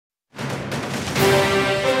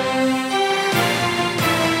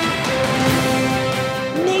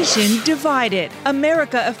Nation divided.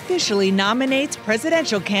 America officially nominates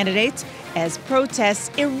presidential candidates as protests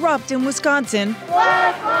erupt in Wisconsin.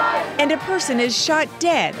 And a person is shot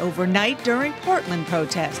dead overnight during Portland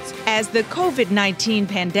protests. As the COVID-19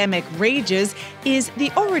 pandemic rages, is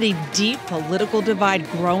the already deep political divide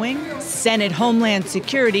growing? Senate Homeland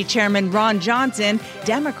Security Chairman Ron Johnson,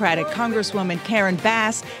 Democratic Congresswoman Karen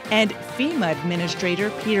Bass, and FEMA Administrator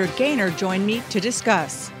Peter Gaynor join me to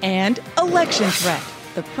discuss. And election threat.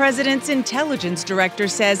 The president's intelligence director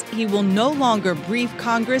says he will no longer brief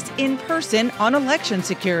Congress in person on election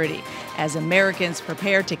security. As Americans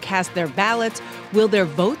prepare to cast their ballots, will their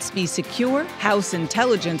votes be secure? House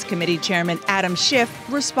Intelligence Committee Chairman Adam Schiff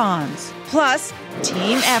responds. Plus,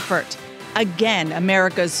 team effort. Again,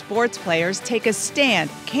 America's sports players take a stand,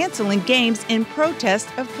 canceling games in protest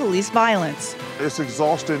of police violence. It's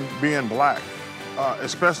exhausting being black,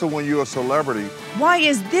 especially when you're a celebrity. Why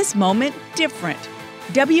is this moment different?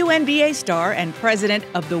 WNBA star and president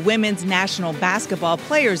of the Women's National Basketball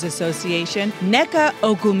Players Association, Nneka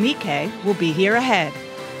Ogwumike, will be here ahead.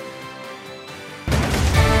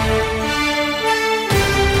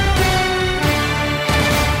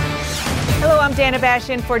 Hello, I'm Dana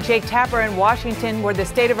Bashin for Jake Tapper in Washington, where the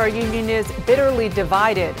state of our union is bitterly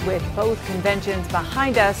divided. With both conventions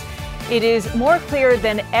behind us, it is more clear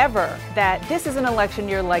than ever that this is an election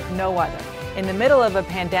year like no other. In the middle of a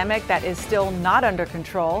pandemic that is still not under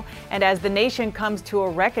control, and as the nation comes to a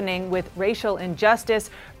reckoning with racial injustice,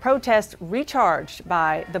 protests recharged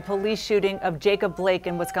by the police shooting of Jacob Blake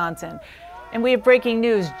in Wisconsin. And we have breaking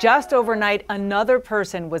news. Just overnight, another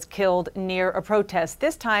person was killed near a protest,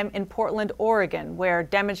 this time in Portland, Oregon, where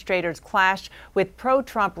demonstrators clashed with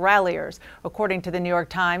pro-Trump ralliers. According to the New York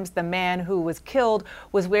Times, the man who was killed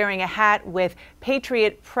was wearing a hat with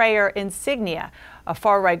Patriot Prayer insignia, a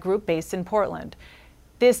far-right group based in Portland.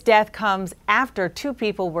 This death comes after two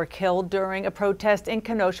people were killed during a protest in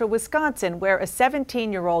Kenosha, Wisconsin, where a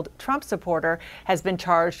 17-year-old Trump supporter has been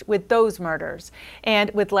charged with those murders.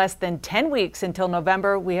 And with less than 10 weeks until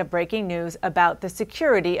November, we have breaking news about the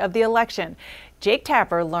security of the election. Jake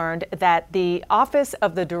Tapper learned that the Office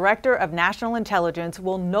of the Director of National Intelligence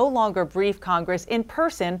will no longer brief Congress in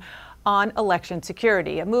person on election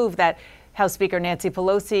security, a move that House Speaker Nancy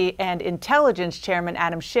Pelosi and Intelligence Chairman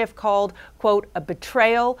Adam Schiff called, quote, a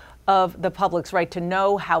betrayal of the public's right to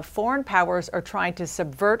know how foreign powers are trying to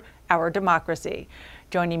subvert our democracy.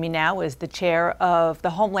 Joining me now is the chair of the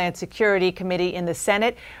Homeland Security Committee in the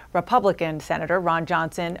Senate, Republican Senator Ron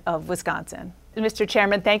Johnson of Wisconsin. Mr.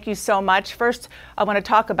 Chairman, thank you so much. First, I want to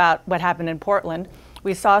talk about what happened in Portland.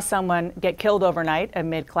 We saw someone get killed overnight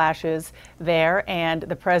amid clashes there, and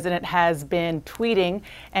the president has been tweeting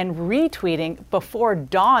and retweeting before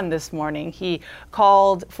dawn this morning. He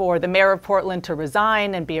called for the mayor of Portland to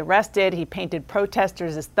resign and be arrested. He painted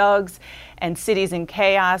protesters as thugs and cities in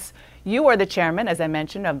chaos. You are the chairman, as I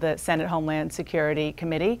mentioned, of the Senate Homeland Security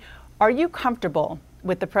Committee. Are you comfortable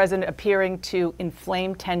with the president appearing to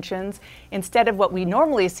inflame tensions instead of what we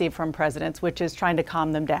normally see from presidents, which is trying to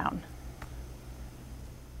calm them down?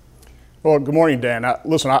 Well, good morning, Dan.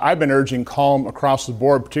 Listen, I've been urging calm across the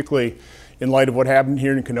board, particularly in light of what happened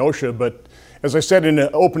here in Kenosha. But as I said in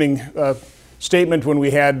the opening statement when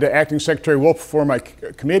we had Acting Secretary Wolf before my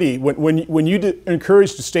committee, when you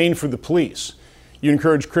encourage disdain for the police, you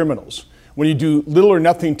encourage criminals. When you do little or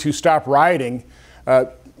nothing to stop rioting,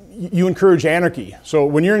 you encourage anarchy. So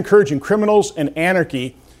when you're encouraging criminals and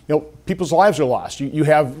anarchy, people's lives are lost. You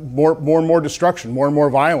have more and more destruction, more and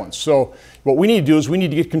more violence. So what we need to do is we need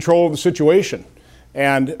to get control of the situation.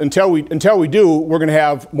 And until we do, we're going to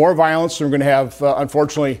have more violence, and we're going to have,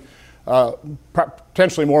 unfortunately,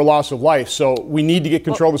 potentially more loss of life. So we need to get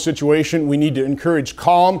control of the situation. We need to encourage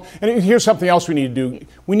calm. And here's something else we need to do.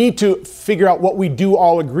 We need to figure out what we do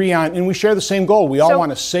all agree on, and we share the same goal. We all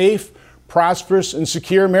want a safe, prosperous, and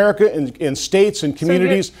secure America in states and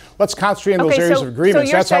communities. Let's concentrate on those areas of agreements.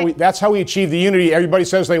 That's how we achieve the unity everybody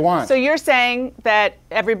says they want. So you're saying that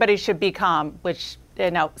everybody should be calm, which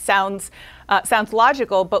sounds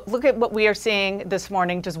logical, but look at what we are seeing this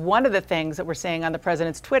morning. Just one of the things that we're seeing on the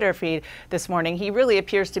president's Twitter feed this morning, he really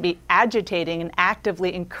appears to be agitating and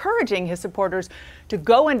actively encouraging his supporters to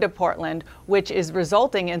go into Portland, which is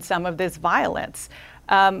resulting in some of this violence.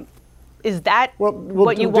 Is that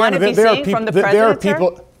what you want to be seeing from the president,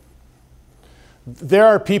 sir? There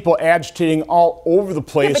are people agitating all over the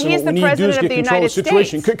place, and what we need to do is get control of the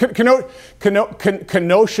situation.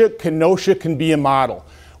 Kenosha can be a model.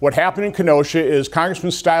 What happened in Kenosha is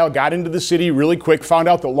Congressman Stile got into the city really quick, found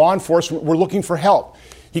out that law enforcement were looking for help.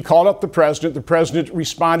 He called up the president. The president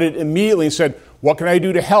responded immediately and said, "What can I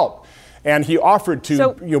do to help?" And he offered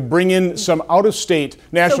to bring in some out-of-state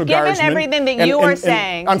National Guardsmen. So given everything that you are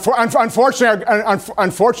saying...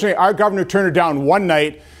 Unfortunately, our governor turned it down one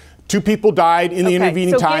night. 2 people died in the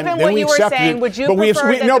intervening time. Given then what we you were accepted saying, it. would you but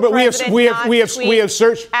prefer that we have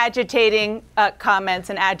searched agitating comments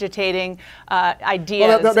and agitating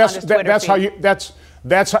ideas on his Twitter feed?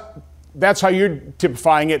 That's how you're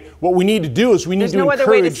typifying it. What we need to do is we need to encourage no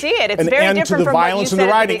other way to see it. It's an very end to different the from what you violence said and the at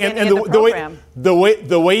the rioting. beginning of the program.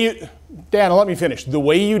 The way you, Dan, let me finish. The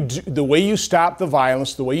way you stop the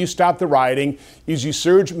violence, the way you stop the rioting, is you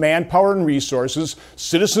surge manpower and resources,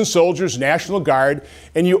 citizen soldiers, National Guard,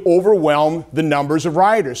 and you overwhelm the numbers of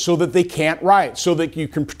rioters so that they can't riot, so that you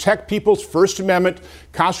can protect people's First Amendment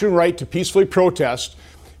constitutional right to peacefully protest,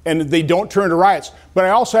 and they don't turn to riots. But I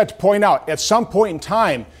also have to point out, at some point in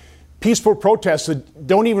time, peaceful protests that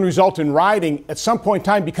don't even result in rioting at some point in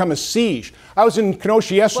time become a siege. I was in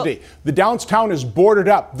Kenosha yesterday. The downtown is boarded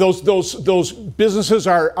up. Those businesses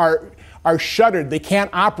are shuttered. They can't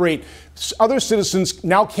operate. Other citizens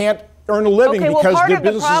now can't earn a living because their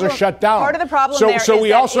businesses are shut down. Part of the problem so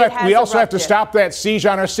we also have to stop that siege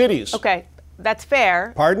on our cities. Okay, that's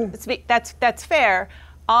fair. Pardon? That's fair.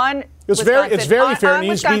 It's very fair. It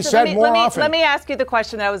needs to be said more often. Let me ask you the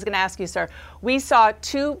question that I was going to ask you, sir. We saw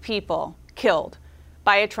 2 people killed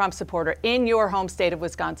by a Trump supporter in your home state of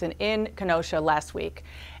Wisconsin, in Kenosha, last week.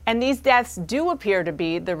 And these deaths do appear to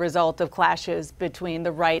be the result of clashes between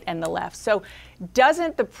the right and the left. So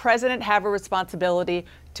doesn't the president have a responsibility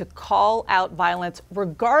to call out violence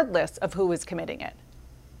regardless of who is committing it?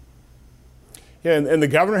 Yeah, and the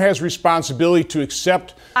governor has responsibility to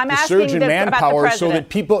accept the surge in manpower so that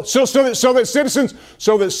people, so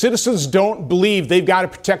that citizens don't believe they've got to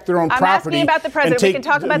protect their own property. I'm asking about the president. We can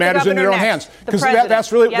talk about matters the governor in their own next. hands, because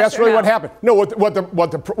that's really what happened. No,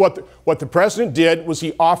 what the president did was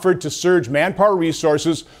he offered to surge manpower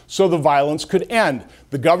resources so the violence could end.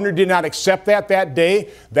 The governor did not accept that day.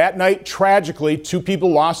 That night, tragically, 2 people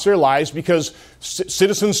lost their lives because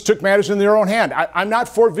citizens took matters in their own hand. I'm not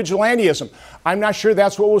for vigilantism. I'm not sure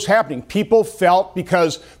that's what was happening. People felt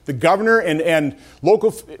because the governor and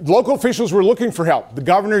local officials were looking for help. The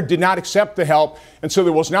governor did not accept the help, and so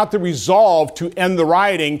there was not the resolve to end the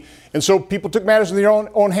rioting. And so people took matters in their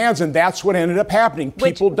own hands, and that's what ended up happening.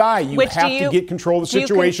 People die. You have to get control of the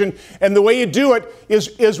situation. And the way you do it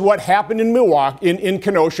is what happened in Milwaukee, in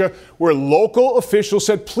Kenosha, where local officials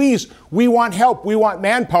said, please, we want help. We want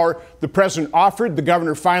manpower. The president offered. The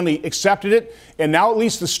governor finally accepted it. And now at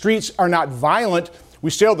least the streets are not violent. We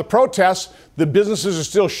still have the protests. The businesses are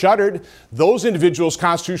still shuttered. Those individuals'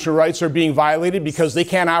 constitutional rights are being violated because they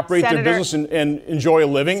can't operate their business and enjoy a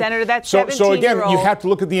living. Senator, that 17-year-old... So again, you have to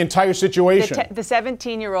look at the entire situation. The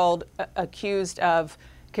 17-year-old accused of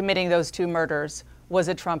committing those 2 murders was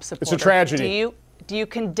a Trump supporter. It's a tragedy. Do you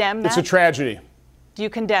condemn that? It's a tragedy. Do you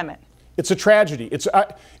condemn it? It's a tragedy. It's a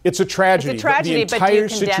tragedy. It's a tragedy, the entire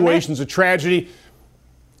situation is a tragedy.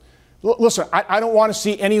 Listen, I don't want to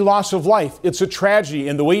see any loss of life. It's a tragedy,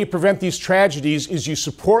 and the way you prevent these tragedies is you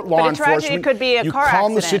support law enforcement. Tragedy could be a car accident. You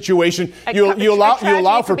calm the situation. You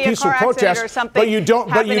allow for peaceful protest, but you don't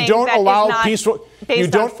allow peaceful.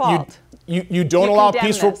 You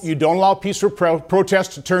don't allow peaceful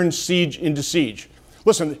protest to turn siege into siege.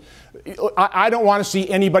 Listen, I don't want to see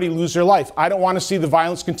anybody lose their life. I don't want to see the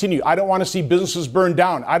violence continue. I don't want to see businesses burned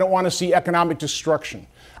down. I don't want to see economic destruction.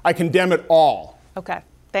 I condemn it all. Okay.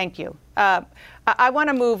 Thank you. I want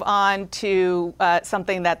to move on to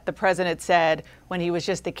something that the president said when he was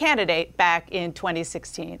just a candidate back in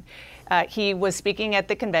 2016. He was speaking at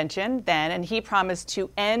the convention then, and he promised to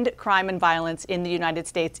end crime and violence in the United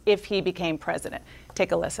States if he became president.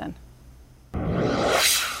 Take a listen.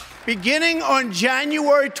 Beginning on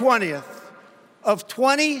January 20th of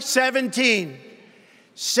 2017,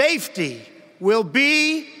 safety will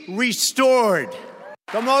be restored.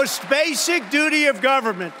 The most basic duty of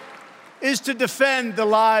government is to defend the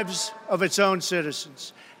lives of its own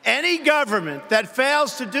citizens. Any government that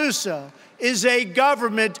fails to do so is a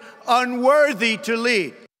government unworthy to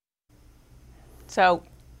lead. So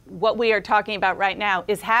what we are talking about right now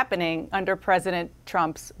is happening under President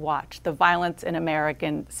Trump's watch, the violence in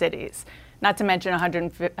American cities, not to mention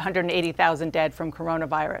 180,000 dead from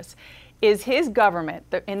coronavirus. Is his government,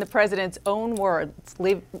 in the president's own words,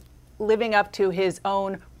 living up to his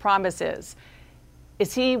own promises?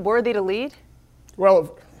 Is he worthy to lead?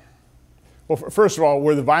 Well, first of all,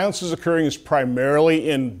 where the violence is occurring is primarily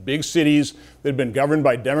in big cities that have been governed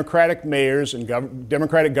by Democratic mayors and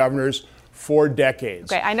Democratic governors for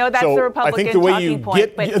decades. Okay, I know that's the Republican talking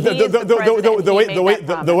point, but he is the president, he made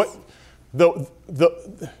that promise.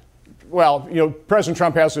 well, President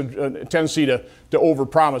Trump has a tendency to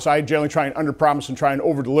overpromise. I generally try and underpromise and try and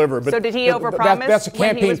overdeliver. But so did he overpromise? That's a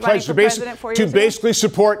campaign pledge to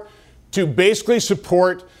basically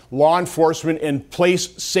support law enforcement and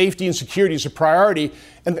place safety and security as a priority.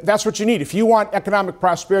 And that's what you need. If you want economic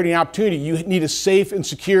prosperity and opportunity, you need a safe and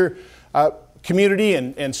secure community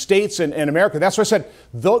and states and America. That's what I said.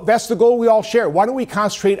 That's the goal we all share. Why don't we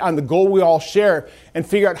concentrate on the goal we all share and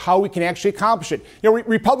figure out how we can actually accomplish it?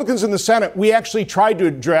 Republicans in the Senate, we actually tried to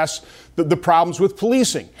address the problems with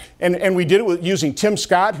policing. And we did it using Tim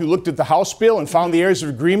Scott, who looked at the House bill and found the areas of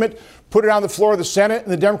agreement, put it on the floor of the Senate,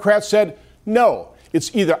 and the Democrats said, no.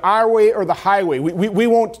 It's either our way or the highway. We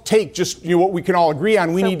won't take just what we can all agree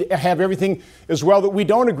on. We need to have everything as well that we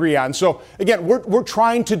don't agree on. So again, we're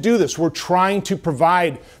trying to do this. We're trying to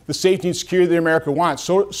provide the safety and security that America wants.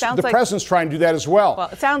 So the president's trying to do that as well. Well,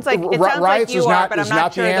 it sounds like you are, but I'm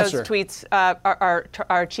not sure those tweets are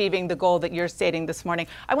achieving the goal that you're stating this morning.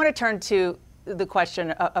 I want to turn to the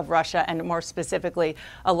question of Russia and more specifically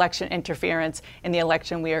election interference in the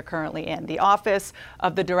election we are currently in. The Office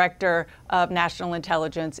of the Director of National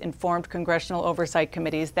Intelligence informed congressional oversight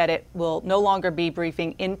committees that it will no longer be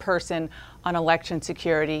briefing in person on election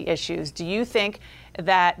security issues. Do you think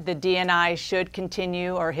that the DNI should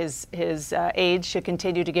continue, or his aides should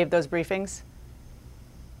continue to give those briefings?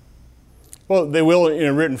 Well, they will in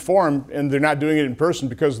a written form, and they're not doing it in person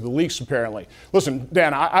because of the leaks, apparently. Listen,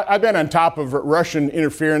 Dan, I've been on top of Russian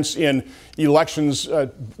interference in elections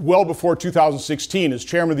well before 2016. As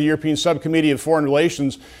chairman of the European Subcommittee of Foreign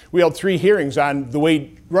Relations, we held 3 hearings on the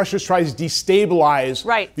way Russia tries to destabilize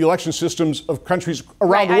the election systems of countries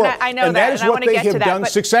around the world. I know and that is what they have done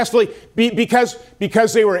successfully because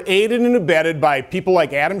they were aided and abetted by people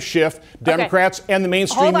like Adam Schiff, Democrats, and the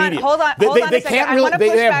mainstream media. Hold on they can't really.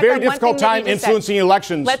 They have a very difficult time influencing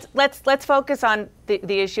elections. Let's focus on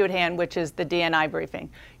the issue at hand, which is the DNI briefing.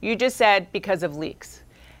 You just said because of leaks.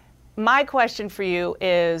 My question for you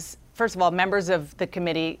is, first of all, members of the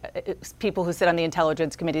committee, people who sit on the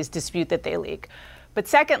intelligence committees, dispute that they leak. But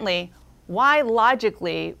secondly, why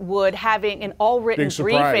logically would having an all-written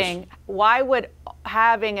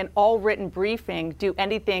briefing, do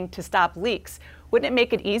anything to stop leaks? Wouldn't it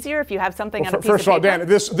make it easier if you have something on a piece of paper? First of all, Dan,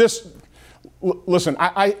 listen,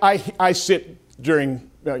 I sit during,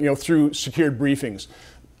 through secured briefings.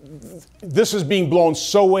 This is being blown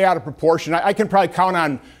so way out of proportion. I can probably count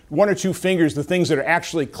on 1 or 2 fingers the things that are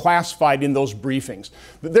actually classified in those briefings.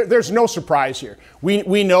 There's no surprise here.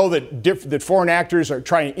 We know that foreign actors are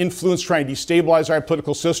trying to influence, trying to destabilize our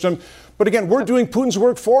political system. But again, we're doing Putin's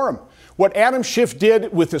work for him. What Adam Schiff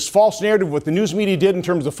did with this false narrative, what the news media did in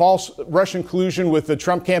terms of false Russian collusion with the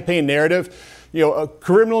Trump campaign narrative, a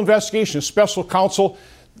criminal investigation, a special counsel,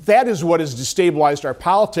 that is what has destabilized our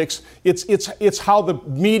politics. It's how the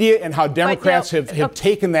media and how Democrats have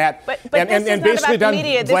taken that and basically done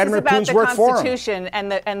Vladimir Putin's work for them. This is about the Constitution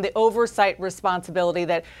and the oversight responsibility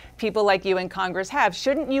that people like you in Congress have.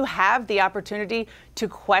 Shouldn't you have the opportunity to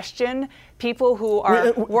question people who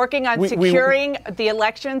are working on securing the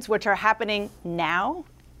elections, which are happening now?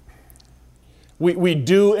 We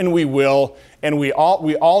do and we will, and we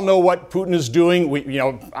all know what Putin is doing.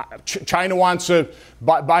 China wants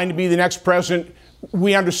Biden to be the next president.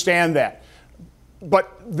 We understand that,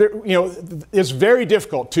 but it's very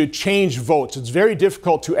difficult to change votes. It's very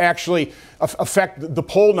difficult to actually affect the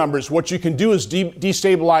poll numbers. What you can do is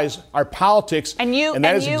destabilize our politics, and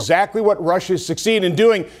that is exactly what Russia has succeeded in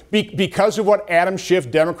doing because of what Adam Schiff,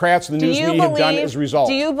 Democrats, and the news media have done as a result.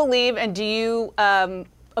 Do you believe and do you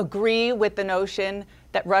agree with the notion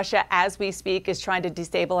that Russia, as we speak, is trying to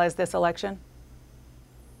destabilize this election?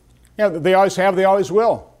 Yeah, they always have. They always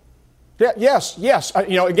will. Yeah, yes.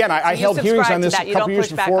 Again, I held hearings on this a couple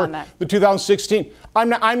years before the 2016.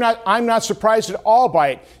 I'm not surprised at all by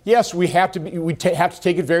it. Yes, we have to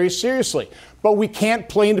take it very seriously, but we can't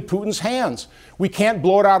play into Putin's hands. We can't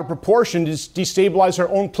blow it out of proportion to destabilize our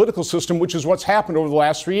own political system, which is what's happened over the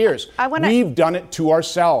last 3 years. We've done it to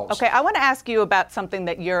ourselves. Okay, I want to ask you about something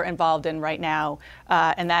that you're involved in right now,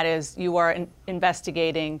 and that is you are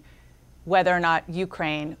investigating whether or not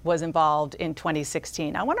Ukraine was involved in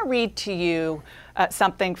 2016. I want to read to you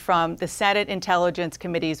something from the Senate Intelligence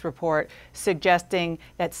Committee's report suggesting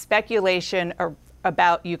that speculation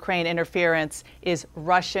about Ukraine interference is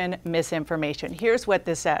Russian misinformation. Here's what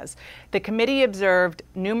this says. The committee observed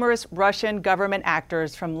numerous Russian government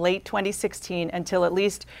actors from late 2016 until at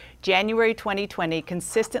least January 2020,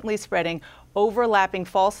 consistently spreading overlapping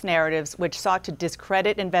false narratives which sought to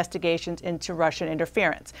discredit investigations into Russian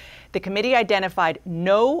interference. The committee identified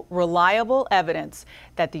no reliable evidence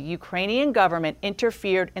that the Ukrainian government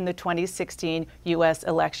interfered in the 2016 U.S.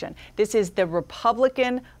 election. This is the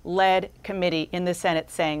Republican-led committee in the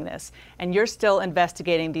Senate saying this, and you're still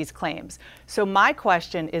investigating these claims. So my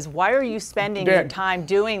question is, why are you spending your time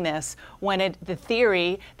doing this when the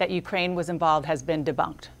theory that Ukraine was involved has been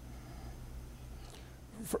debunked?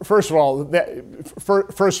 First of all,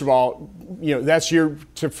 that's your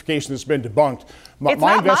certification that's been debunked.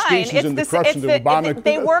 My investigations in the corruption of Obama.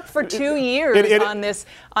 They worked for 2 years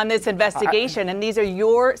on this investigation, and these are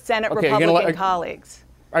your Senate Republican colleagues.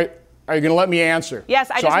 Are you going to let me answer?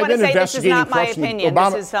 Yes, I just want to say this is not my opinion.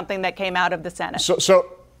 This is something that came out of the Senate.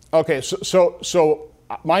 So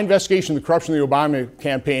my investigation of the corruption of the Obama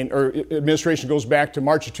campaign or administration goes back to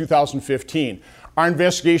March of 2015. Our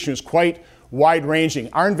investigation is quite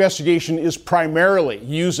wide-ranging. Our investigation is primarily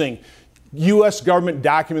using U.S. government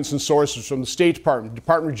documents and sources from the State Department,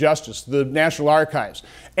 Department of Justice, the National Archives,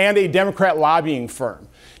 and a Democrat lobbying firm.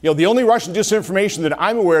 The only Russian disinformation that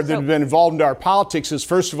I'm aware of that have been involved into our politics is,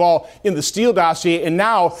 first of all, in the Steele dossier, and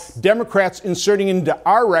now Democrats inserting into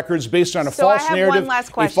our records based on a false narrative,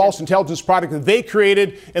 a false intelligence product that they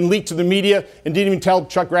created and leaked to the media and didn't even tell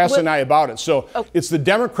Chuck Grassley and I about it. So it's the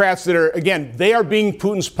Democrats that are, again, they are being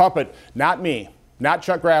Putin's puppet, not me, not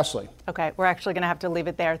Chuck Grassley. Okay, we're actually going to have to leave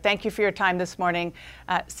it there. Thank you for your time this morning,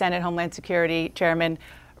 Senate Homeland Security Chairman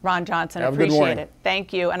Ron Johnson. Appreciate it.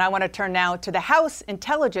 Thank you. And I want to turn now to the House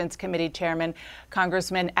Intelligence Committee Chairman,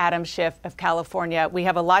 Congressman Adam Schiff of California. We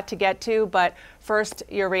have a lot to get to, but first,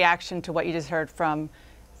 your reaction to what you just heard from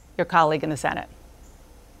your colleague in the Senate.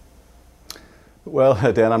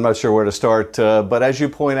 Well, Dan, I'm not sure where to start, but as you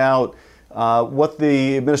point out, what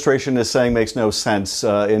the administration is saying makes no sense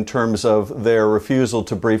in terms of their refusal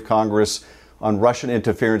to brief Congress on Russian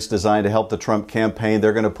interference designed to help the Trump campaign.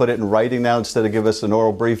 They're going to put it in writing now instead of give us an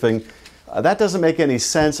oral briefing. That doesn't make any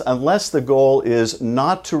sense unless the goal is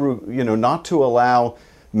not to allow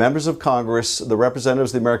members of Congress, the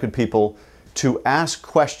representatives of the American people, to ask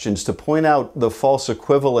questions, to point out the false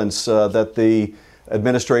equivalence that the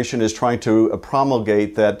administration is trying to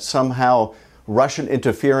promulgate, that somehow Russian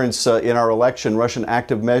interference in our election, Russian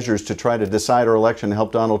active measures to try to decide our election and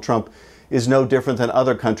help Donald Trump is no different than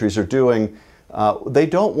other countries are doing. They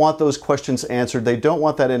don't want those questions answered. They don't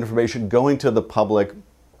want that information going to the public.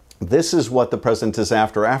 This is what the president is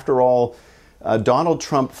after. After all, Donald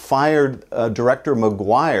Trump fired Director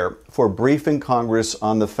McGuire for briefing Congress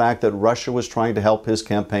on the fact that Russia was trying to help his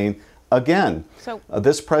campaign again. So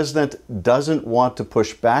this president doesn't want to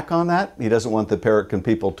push back on that. He doesn't want the American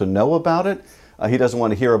people to know about it. He doesn't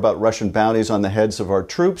want to hear about Russian bounties on the heads of our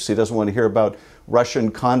troops. He doesn't want to hear about Russian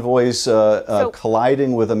convoys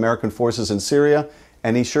colliding with American forces in Syria.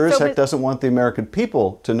 And he sure as heck doesn't want the American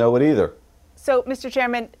people to know it either. So, Mr.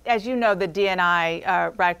 Chairman, as you know, the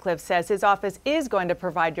DNI, Radcliffe, says his office is going to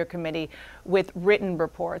provide your committee with written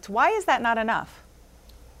reports. Why is that not enough?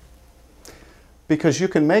 Because you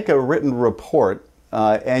can make a written report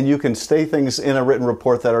and you can say things in a written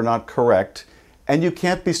report that are not correct, and you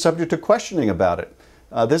can't be subject to questioning about it.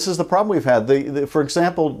 This is the problem we've had. For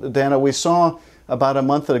example, Dana, we saw about a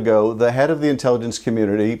month ago the head of the intelligence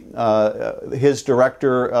community, his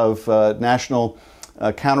director of national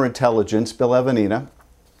counterintelligence, Bill Evanina,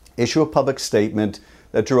 issue a public statement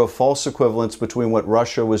that drew a false equivalence between what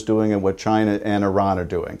Russia was doing and what China and Iran are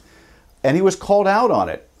doing. And he was called out on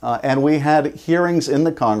it. And we had hearings in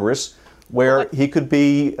the Congress where he could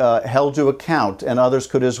be held to account, and others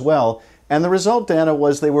could as well. And the result, Dana,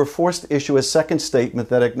 was they were forced to issue a second statement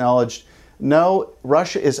that acknowledged, no,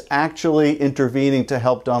 Russia is actually intervening to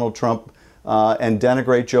help Donald Trump and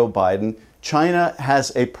denigrate Joe Biden. China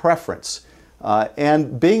has a preference.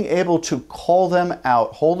 And being able to call them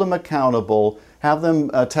out, hold them accountable, have them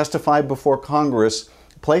testify before Congress,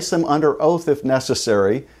 place them under oath if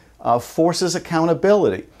necessary, forces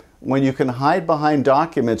accountability. When you can hide behind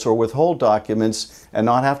documents or withhold documents and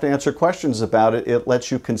not have to answer questions about it, it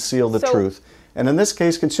lets you conceal the truth. And in this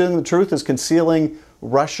case, concealing the truth is concealing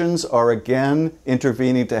Russians are again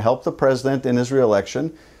intervening to help the president in his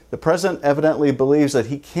reelection. The president evidently believes that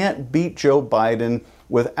he can't beat Joe Biden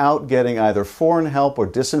without getting either foreign help or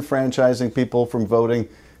disenfranchising people from voting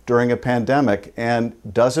during a pandemic, and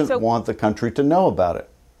doesn't want the country to know about it.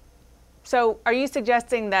 So are you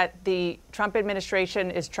suggesting that the Trump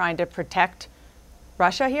administration is trying to protect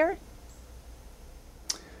Russia here?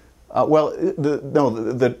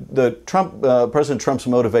 President Trump's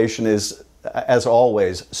motivation is, as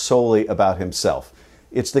always, solely about himself.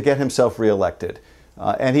 It's to get himself reelected.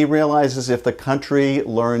 And he realizes if the country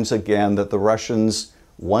learns again that the Russians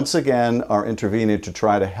once again are intervening to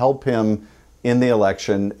try to help him in the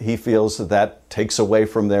election, he feels that that takes away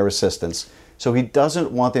from their assistance. So he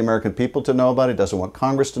doesn't want the American people to know about it, doesn't want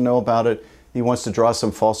Congress to know about it. He wants to draw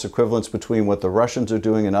some false equivalence between what the Russians are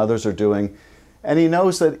doing and others are doing. And he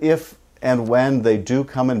knows that if and when they do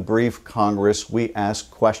come and brief Congress, we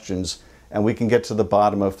ask questions and we can get to the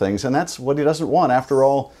bottom of things. And that's what he doesn't want. After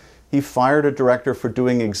all, he fired a director for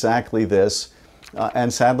doing exactly this.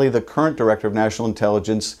 And sadly, the current director of national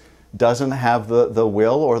intelligence doesn't have the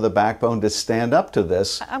will or the backbone to stand up to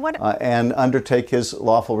this and undertake his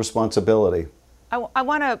lawful responsibility. I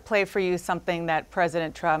want to play for you something that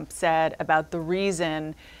President Trump said about the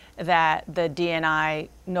reason that the DNI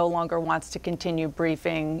no longer wants to continue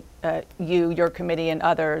briefing your committee, and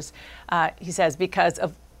others. He says because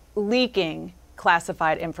of leaking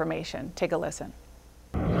classified information. Take a listen.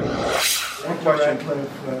 Senator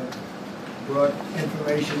Ratcliffe brought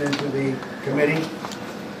information into the committee,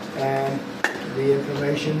 and the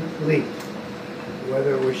information leaked.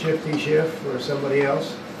 Whether it was Schiff or somebody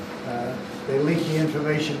else, they leak the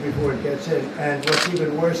information before it gets in. And what's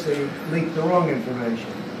even worse, they leaked the wrong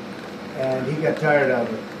information. And he got tired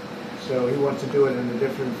of it. So he wants to do it in a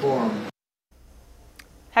different form.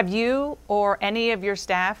 Have you or any of your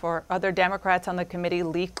staff or other Democrats on the committee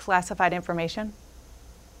leaked classified information?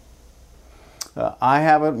 I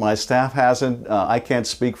haven't. My staff hasn't. I can't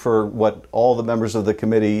speak for what all the members of the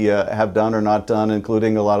committee have done or not done,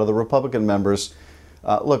 including a lot of the Republican members.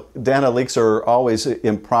 Look, Dana, leaks are always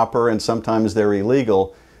improper and sometimes they're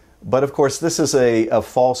illegal. But of course, this is a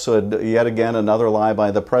falsehood, yet again, another lie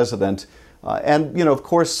by the president. And, of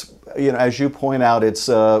course, as you point out, it's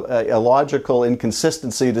a logical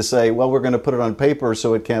inconsistency to say, well, we're going to put it on paper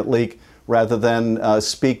so it can't leak rather than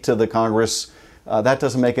speak to the Congress. That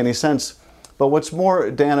doesn't make any sense. But what's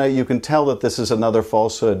more, Dana, you can tell that this is another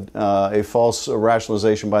falsehood, a false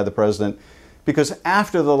rationalization by the president, because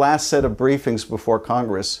after the last set of briefings before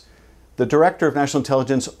Congress, the Director of National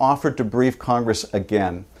Intelligence offered to brief Congress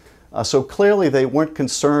again. So clearly they weren't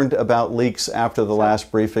concerned about leaks after the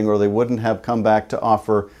last briefing, or they wouldn't have come back to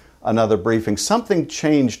offer another briefing. Something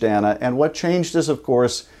changed, Dana, and what changed is, of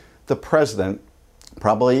course, the president,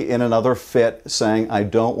 probably in another fit, saying, I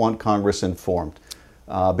don't want Congress informed.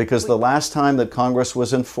 Because the last time that Congress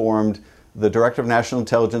was informed, the Director of National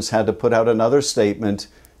Intelligence had to put out another statement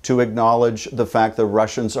to acknowledge the fact that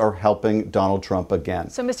Russians are helping Donald Trump again.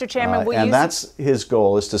 So, Mr. Chairman, and that's his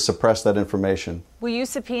goal, is to suppress that information. Will you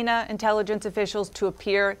subpoena intelligence officials to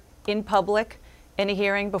appear in public in a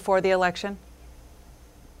hearing before the election?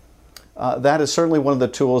 That is certainly one of the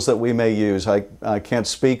tools that we may use. I can't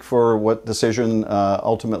speak for what decision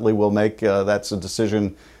ultimately we'll make. That's a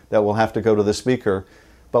decision that will have to go to the Speaker.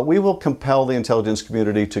 But we will compel the intelligence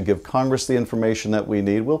community to give Congress the information that we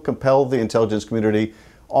need. We'll compel the intelligence community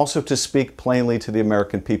also to speak plainly to the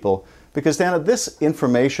American people. Because, Dana, this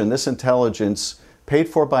information, this intelligence paid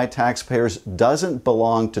for by taxpayers doesn't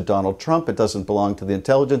belong to Donald Trump. It doesn't belong to the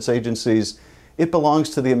intelligence agencies. It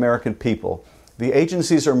belongs to the American people. The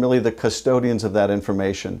agencies are merely the custodians of that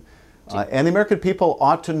information. And the American people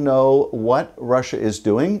ought to know what Russia is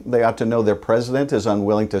doing. They ought to know their president is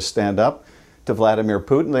unwilling to stand up to Vladimir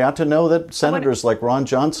Putin. They ought to know that senators like Ron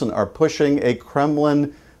Johnson are pushing a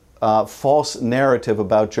Kremlin false narrative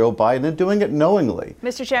about Joe Biden and doing it knowingly.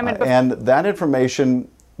 Mr. Chairman, and that information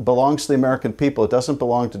belongs to the American people. It doesn't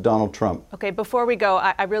belong to Donald Trump. Okay, before we go,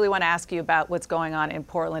 I really want to ask you about what's going on in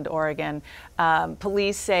Portland, Oregon.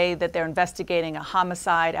 Police say that they're investigating a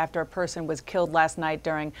homicide after a person was killed last night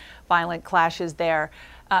during violent clashes there.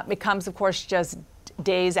 It comes, of course, just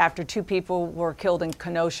days after two people were killed in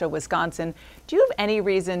Kenosha, Wisconsin. Do you have any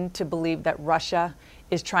reason to believe that Russia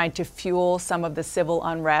is trying to fuel some of the civil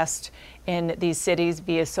unrest in these cities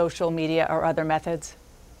via social media or other methods?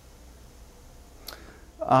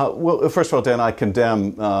 Well, first of all, Dan, I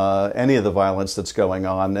condemn any of the violence that's going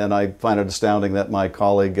on, and I find it astounding that my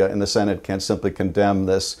colleague in the Senate can't simply condemn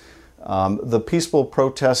this. The peaceful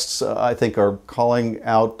protests, I think, are calling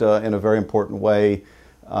out in a very important way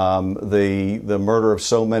the murder of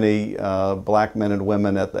so many black men and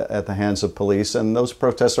women at the hands of police, and those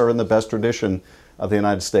protests are in the best tradition of the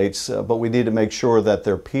United States, but we need to make sure that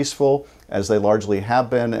they're peaceful, as they largely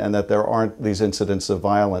have been, and that there aren't these incidents of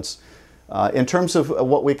violence. In terms of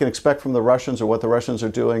what we can expect from the Russians or what the Russians are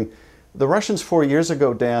doing, the Russians 4 years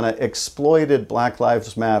ago, Dana, exploited Black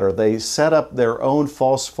Lives Matter. They set up their own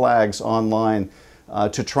false flags online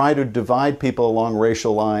to try to divide people along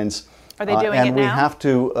racial lines. Are they doing it now? And we have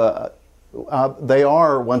to, they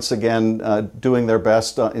are once again doing their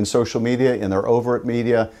best in social media, in their overt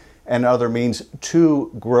media, and other means to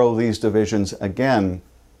grow these divisions again.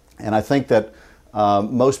 And I think that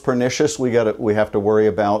most pernicious, we have to worry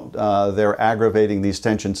about their aggravating these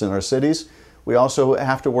tensions in our cities. We also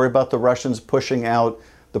have to worry about the Russians pushing out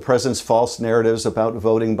the president's false narratives about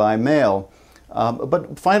voting by mail.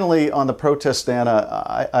 But finally, on the protest,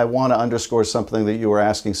 Dana, I want to underscore something that you were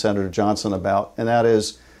asking Senator Johnson about, and that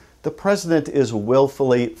is the president is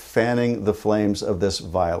willfully fanning the flames of this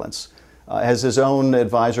violence. As his own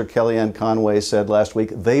advisor, Kellyanne Conway, said last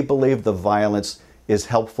week, they believe the violence is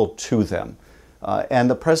helpful to them. And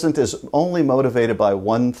the president is only motivated by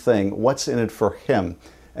one thing: what's in it for him.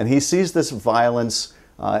 And he sees this violence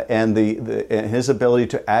and his ability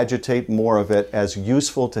to agitate more of it as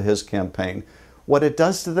useful to his campaign. What it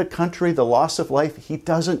does to the country, the loss of life, he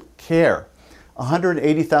doesn't care.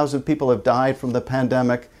 180,000 people have died from the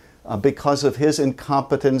pandemic because of his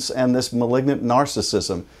incompetence and this malignant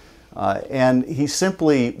narcissism. And he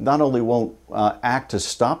simply not only won't act to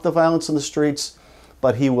stop the violence in the streets,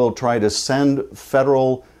 but he will try to send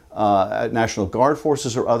federal National Guard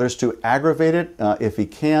forces or others to aggravate it if he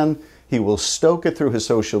can. He will stoke it through his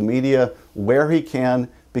social media where he can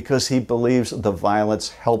because he believes the violence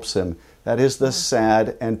helps him. That is the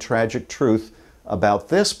sad and tragic truth about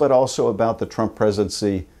this, but also about the Trump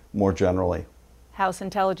presidency more generally. House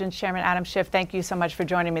Intelligence Chairman Adam Schiff, thank you so much for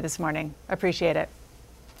joining me this morning. Appreciate it.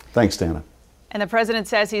 Thanks, Dana. And the president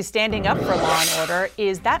says he's standing up for law and order.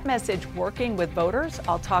 Is that message working with voters?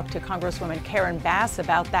 I'll talk to Congresswoman Karen Bass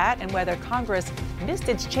about that and whether Congress missed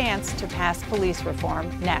its chance to pass police reform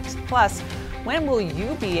next. Plus, when will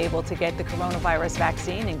you be able to get the coronavirus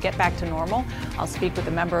vaccine and get back to normal? I'll speak with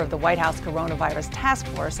a member of the White House Coronavirus Task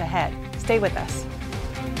Force ahead. Stay with us.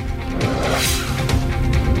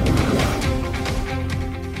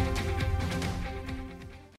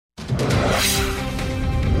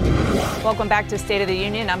 Welcome back to State of the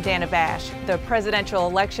Union. I'm Dana Bash. The presidential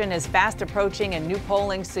election is fast approaching, and new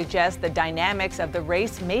polling suggests the dynamics of the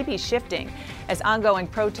race may be shifting. As ongoing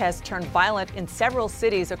protests turn violent in several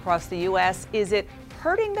cities across the U.S., is it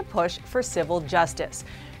hurting the push for civil justice?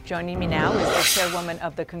 Joining me now is the chairwoman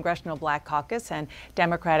of the Congressional Black Caucus and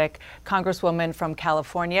Democratic Congresswoman from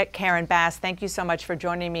California, Karen Bass. Thank you so much for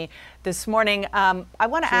joining me this morning. I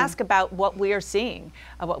want to ask about what we are seeing,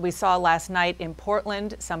 what we saw last night in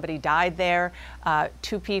Portland. Somebody died there.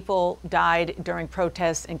 2 people died during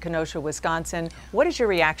protests in Kenosha, Wisconsin. What is your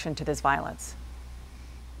reaction to this violence?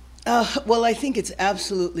 Well, I think it's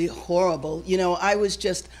absolutely horrible. You know, I was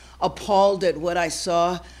just appalled at what I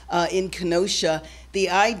saw in Kenosha. The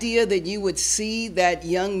idea that you would see that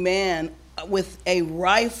young man with a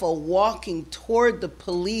rifle walking toward the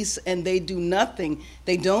police and they do nothing.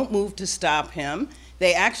 They don't move to stop him.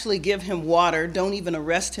 They actually give him water, don't even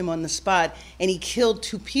arrest him on the spot, and he killed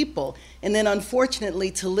 2 people. And then unfortunately,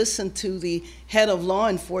 to listen to the head of law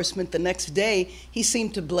enforcement the next day, he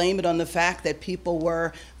seemed to blame it on the fact that people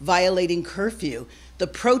were violating curfew. The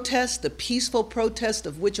protests, the peaceful protests,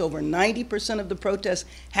 of which over 90% of the protests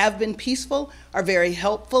have been peaceful, are very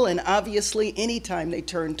helpful, and obviously anytime they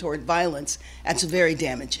turn toward violence, that's very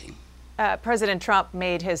damaging. President Trump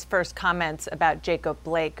made his first comments about Jacob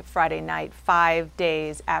Blake Friday night, 5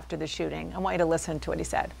 days after the shooting. I want you to listen to what he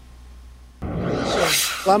said.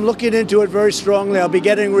 Well, I'm looking into it very strongly. I'll be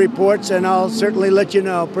getting reports, and I'll certainly let you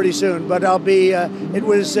know pretty soon. But I'll be. It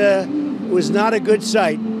was not a good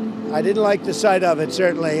sight. I didn't like the sight of it,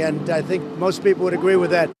 certainly, and I think most people would agree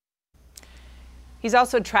with that. He's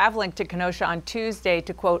also traveling to Kenosha on Tuesday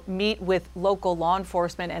to, quote, meet with local law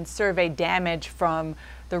enforcement and survey damage from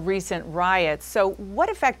the recent riots. So what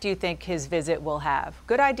effect do you think his visit will have?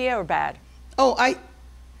 Good idea or bad? Oh,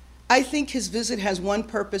 I think his visit has one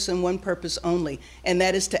purpose and one purpose only, and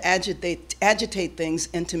that is to agitate things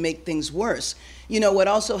and to make things worse. You know, what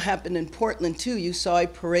also happened in Portland, too, you saw a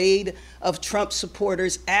parade of Trump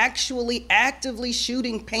supporters actually actively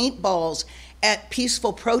shooting paintballs at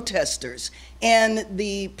peaceful protesters. And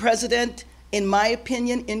the president, in my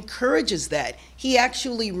opinion, encourages that. He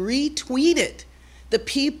actually retweeted the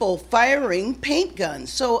people firing paint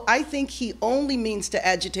guns. So I think he only means to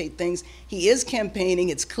agitate things. He is campaigning.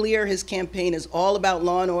 It's clear his campaign is all about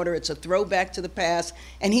law and order. It's a throwback to the past.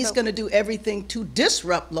 And he's going to do everything to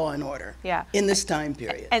disrupt law and order in this time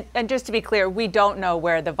period. And just to be clear, we don't know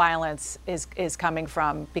where the violence is coming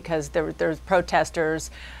from because there's protesters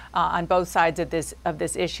on both sides of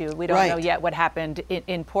this issue. We don't know yet what happened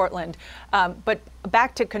in Portland. But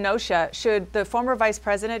back to Kenosha, should the former Vice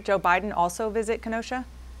President Joe Biden also visit Kenosha?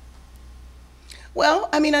 Well,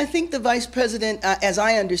 I mean, I think the vice president, as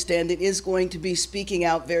I understand it, is going to be speaking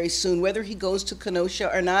out very soon. Whether he goes to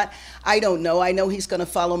Kenosha or not, I don't know. I know he's going to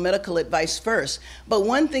follow medical advice first. But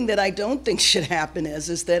one thing that I don't think should happen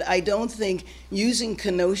is that I don't think using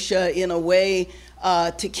Kenosha in a way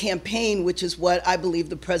to campaign, which is what I believe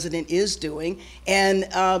the president is doing, and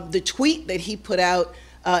the tweet that he put out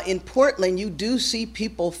in Portland, you do see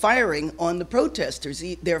people firing on the protesters.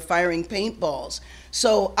 They're firing paintballs.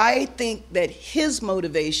 So I think that his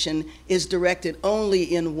motivation is directed only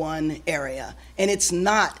in one area, and it's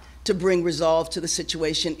not to bring resolve to the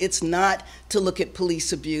situation. It's not to look at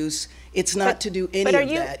police abuse. It's not to do any of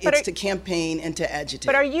that. It's to campaign and to agitate.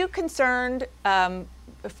 But are you concerned,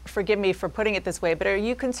 forgive me for putting it this way, but are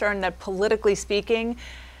you concerned that politically speaking,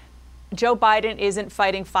 Joe Biden isn't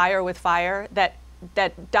fighting fire with fire, that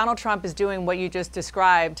Donald Trump is doing what you just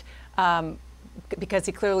described because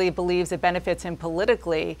he clearly believes it benefits him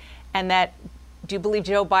politically, and that, do you believe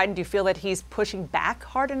Joe Biden, do you feel that he's pushing back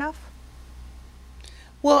hard enough?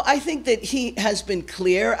 Well, I think that he has been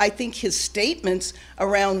clear. I think his statements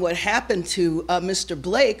around what happened to Mr.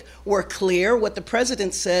 Blake were clear. What the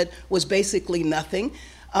president said was basically nothing.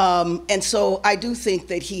 And so I do think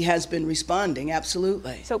that he has been responding,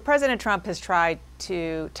 absolutely. So President Trump has tried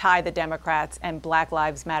to tie the Democrats and Black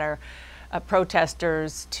Lives Matter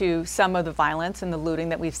protesters to some of the violence and the looting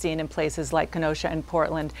that we've seen in places like Kenosha and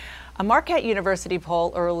Portland. A Marquette University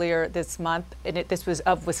poll earlier this month, and this was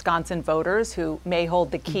of Wisconsin voters who may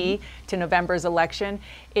hold the key to November's election,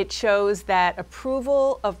 it shows that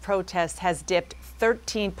approval of protests has dipped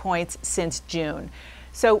 13 points since June.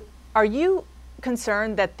 So are you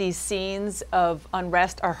concerned that these scenes of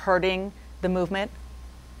unrest are hurting the movement?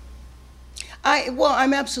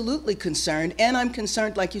 I'm absolutely concerned, and I'm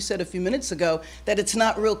concerned, like you said a few minutes ago, that it's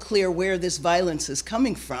not real clear where this violence is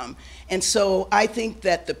coming from. And so I think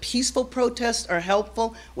that the peaceful protests are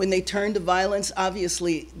helpful. When they turn to violence,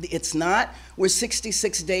 obviously it's not. We're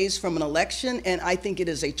 66 days from an election, and I think it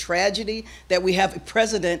is a tragedy that we have a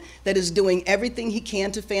president that is doing everything he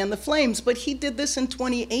can to fan the flames. But he did this in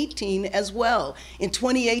 2018 as well. In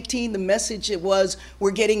 2018, the message it was,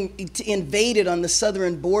 we're getting invaded on the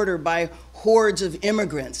southern border by hordes of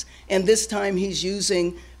immigrants. And this time he's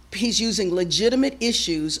using legitimate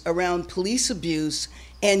issues around police abuse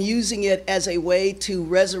and using it as a way to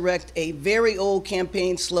resurrect a very old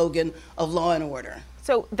campaign slogan of law and order.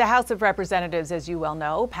 So the House of Representatives, as you well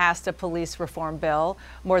know, passed a police reform bill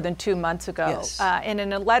more than 2 months ago. Yes. And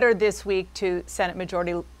in a letter this week to Senate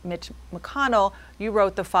Majority Mitch McConnell, you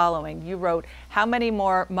wrote the following. You wrote, "How many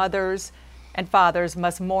more mothers and fathers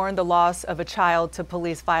must mourn the loss of a child to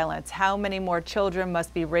police violence? How many more children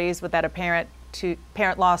must be raised without a parent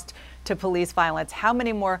lost to police violence? How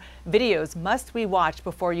many more videos must we watch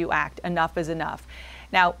before you act? Enough is enough."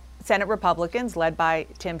 Now, Senate Republicans, led by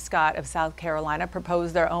Tim Scott of South Carolina,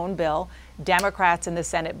 proposed their own bill. Democrats in the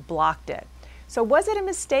Senate blocked it. So was it a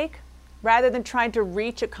mistake, rather than trying to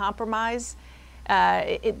reach a compromise,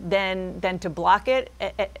 than to block it?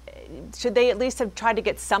 Should they at least have tried to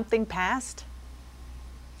get something passed?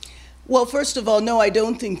 Well, first of all, no, I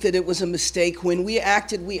don't think that it was a mistake. When we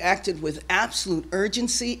acted with absolute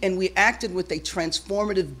urgency, and we acted with a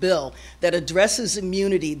transformative bill that addresses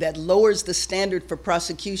immunity, that lowers the standard for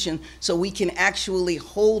prosecution so we can actually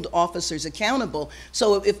hold officers accountable.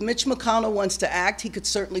 So if Mitch McConnell wants to act, he could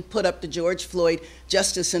certainly put up the George Floyd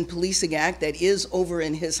Justice and Policing Act that is over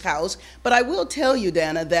in his House. But I will tell you,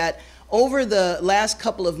 Dana, that over the last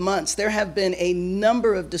couple of months, there have been a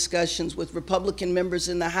number of discussions with Republican members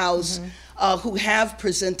in the House who have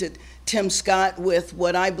presented Tim Scott with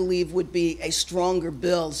what I believe would be a stronger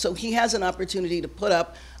bill. So he has an opportunity to put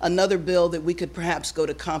up another bill that we could perhaps go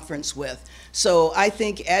to conference with. So I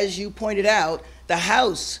think, as you pointed out, the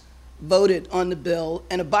House voted on the bill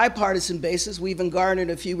on a bipartisan basis. We even garnered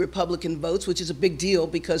a few Republican votes, which is a big deal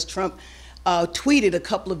because Trump tweeted a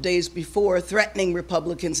couple of days before threatening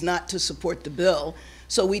Republicans not to support the bill.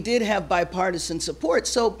 So we did have bipartisan support.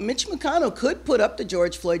 So Mitch McConnell could put up the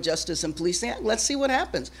George Floyd Justice and Policing Act. Let's see what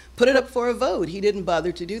happens. Put it up for a vote. He didn't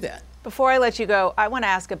bother to do that. Before I let you go, I want to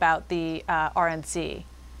ask about the RNC,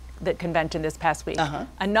 the convention this past week.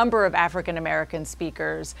 A number of African American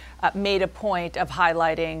speakers made a point of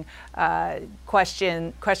highlighting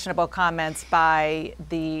questionable comments by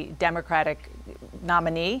the Democratic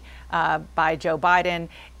nominee, by Joe Biden.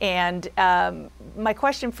 And my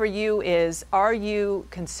question for you is, are you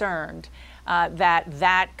concerned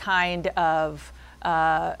that kind of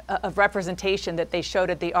representation that they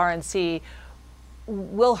showed at the RNC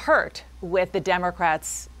will hurt with the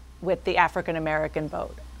Democrats, with the African American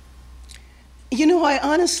vote? You know, I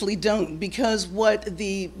honestly don't, because what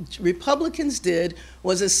the Republicans did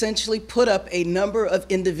was essentially put up a number of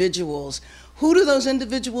individuals. Who do those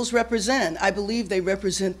individuals represent? I believe they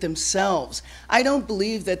represent themselves. I don't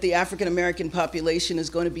believe that the African American population is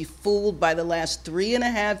going to be fooled by the last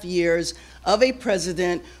 3.5 years of a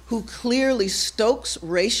president who clearly stokes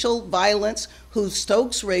racial violence, who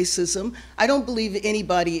stokes racism. I don't believe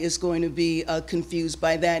anybody is going to be confused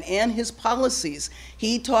by that and his policies.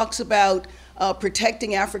 He talks about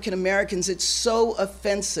protecting African Americans. It's so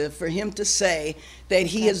offensive for him to say that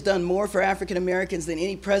he has done more for African Americans than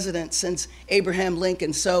any president since Abraham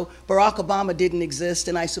Lincoln. So Barack Obama didn't exist,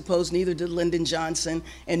 and I suppose neither did Lyndon Johnson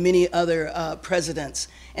and many other presidents.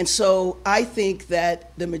 And so I think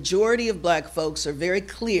that the majority of black folks are very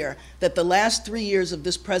clear that the last 3 years of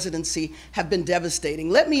this presidency have been devastating.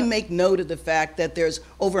 Let me make note of the fact that there's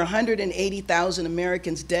over 180,000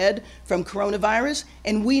 Americans dead from coronavirus,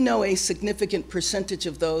 and we know a significant percentage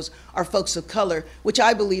of those are folks of color, which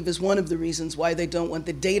I believe is one of the reasons why they don't want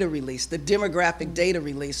the data release, the demographic data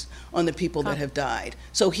release on the people that have died.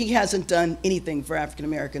 So he hasn't done anything for African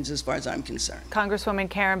Americans as far as I'm concerned. Congresswoman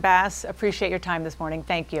Karen Bass, appreciate your time this morning.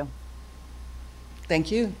 Thank you.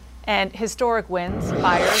 Thank you. And historic winds,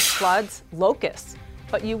 fires, floods, locusts.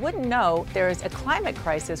 But you wouldn't know there is a climate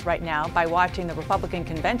crisis right now by watching the Republican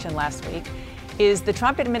convention last week. Is the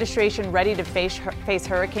Trump administration ready to face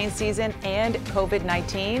hurricane season and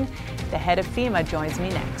COVID-19? The head of FEMA joins me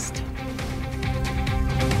next.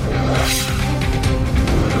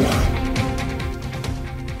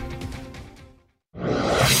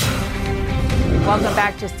 Welcome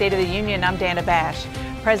back to State of the Union. I'm Dana Bash.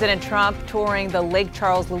 President Trump touring the Lake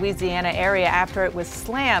Charles, Louisiana area after it was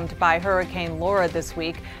slammed by Hurricane Laura this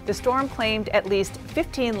week. The storm claimed at least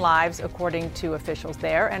 15 lives, according to officials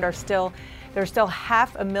there, and there are still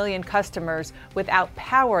 500,000 customers without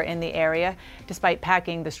power in the area. Despite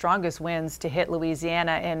packing the strongest winds to hit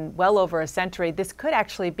Louisiana in well over a century, this could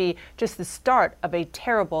actually be just the start of a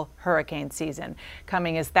terrible hurricane season,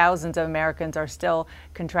 coming as thousands of Americans are still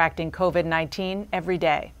contracting COVID-19 every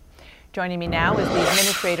day. Joining me now is the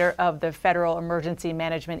Administrator of the Federal Emergency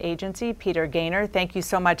Management Agency, Peter Gaynor. Thank you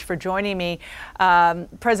so much for joining me.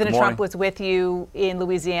 President Trump was with you in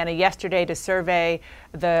Louisiana yesterday to survey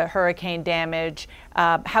the hurricane damage.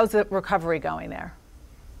 How's the recovery going there?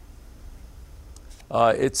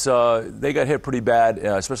 They got hit pretty bad,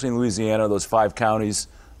 especially in Louisiana, those 5 counties,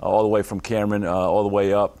 all the way from Cameron, all the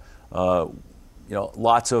way up.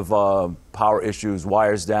 Lots of power issues,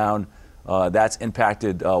 wires down. That's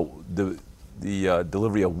impacted the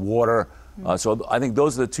delivery of water. So I think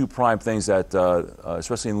those are the 2 prime things that,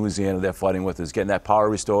 especially in Louisiana, they're fighting with, is getting that power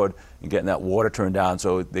restored and getting that water turned down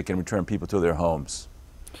so they can return people to their homes.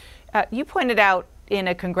 You pointed out in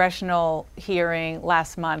a congressional hearing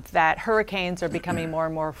last month that hurricanes are becoming more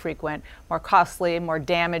and more frequent, more costly, more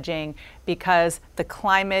damaging because the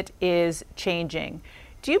climate is changing.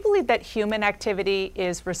 Do you believe that human activity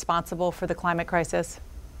is responsible for the climate crisis?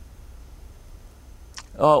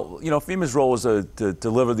 FEMA's role is to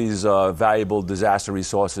deliver these valuable disaster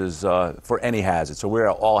resources for any hazard. So we're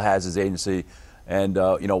an all hazards agency, and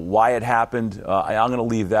why it happened, I'm going to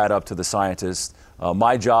leave that up to the scientists.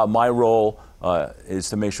 My job, my role is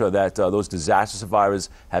to make sure that those disaster survivors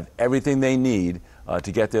have everything they need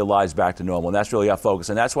to get their lives back to normal. And that's really our focus.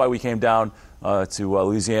 And that's why we came down to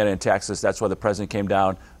Louisiana and Texas. That's why the president came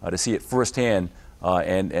down to see it firsthand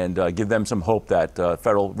and give them some hope that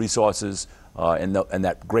federal resources and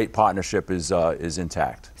that great partnership is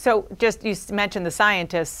intact. So just, you mentioned the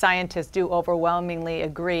scientists. Scientists do overwhelmingly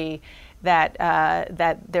agree that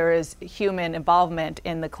there is human involvement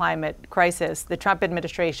in the climate crisis. The Trump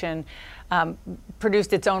administration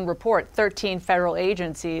produced its own report. 13 federal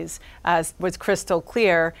agencies was crystal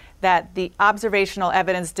clear that the observational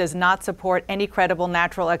evidence does not support any credible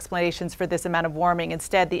natural explanations for this amount of warming.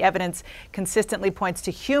 Instead, the evidence consistently points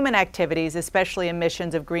to human activities, especially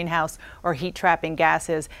emissions of greenhouse or heat-trapping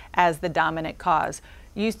gases, as the dominant cause.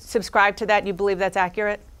 You subscribe to that? You believe that's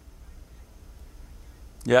accurate?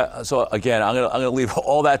 Yeah, so again, I'm going to leave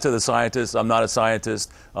all that to the scientists. I'm not a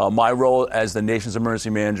scientist. My role as the nation's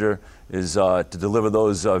emergency manager is to deliver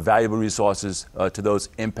those valuable resources to those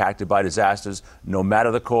impacted by disasters, no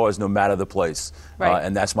matter the cause, no matter the place. Right.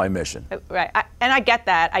 And that's my mission. Right. And I get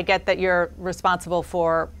that. I get that you're responsible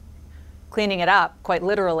for cleaning it up, quite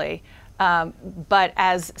literally. But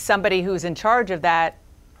as somebody who's in charge of that,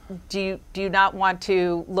 do you not want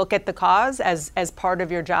to look at the cause as part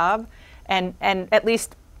of your job? And at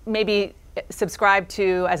least maybe subscribe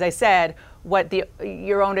to, as I said, what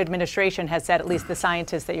your own administration has said, at least the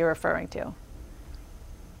scientists that you're referring to.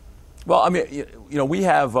 Well, I mean, we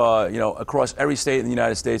have, across every state in the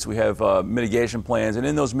United States, we have mitigation plans. And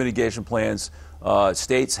in those mitigation plans,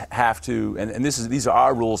 states have to, and these are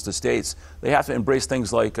our rules to states, they have to embrace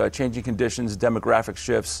things like changing conditions, demographic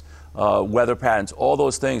shifts, weather patterns, all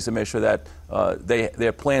those things to make sure that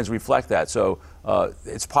their plans reflect that. So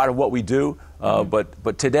it's part of what we do.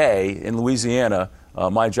 But today in Louisiana,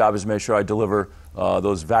 my job is to make sure I deliver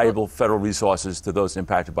those valuable federal resources to those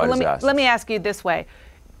impacted by disasters. Let me ask you this way.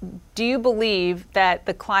 Do you believe that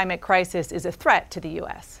the climate crisis is a threat to the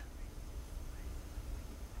U.S.?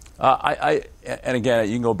 And again,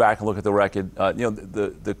 you can go back and look at the record.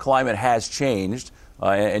 The climate has changed,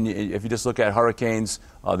 and if you just look at hurricanes,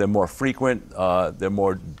 they're more frequent, they're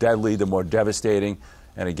more deadly, they're more devastating.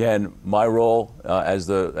 And again, my role as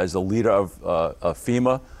the leader of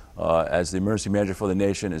FEMA, as the emergency manager for the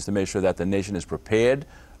nation, is to make sure that the nation is prepared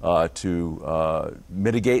to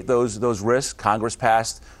mitigate those risks. Congress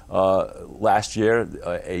passed last year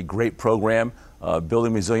a great program,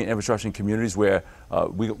 building resilient infrastructure in communities, where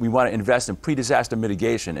we want to invest in pre-disaster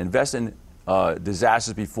mitigation, invest in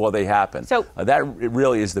disasters before they happen. So that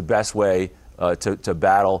really is the best way to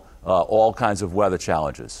battle all kinds of weather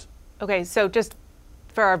challenges. Okay, so just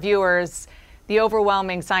for our viewers, the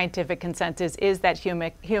overwhelming scientific consensus is that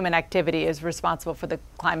human activity is responsible for the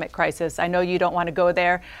climate crisis. I know you don't want to go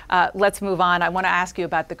there. Let's move on. I want to ask you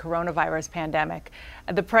about the coronavirus pandemic.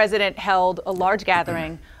 The president held a large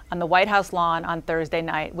gathering on the White House lawn on Thursday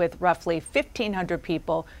night with roughly 1,500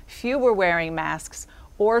 people. Few were wearing masks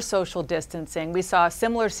or social distancing. We saw a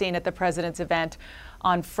similar scene at the president's event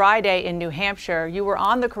on Friday in New Hampshire. You were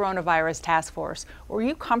on the coronavirus task force. Were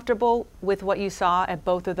you comfortable with what you saw at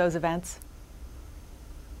both of those events?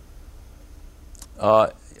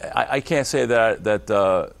 I can't say that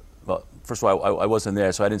well, first of all, I wasn't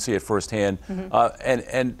there, so I didn't see it firsthand.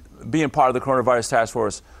 And being part of the coronavirus task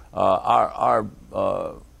force, our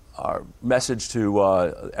message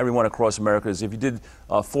to everyone across America is, if you did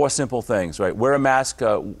 4 simple things, right? Wear a mask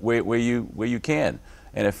where you can,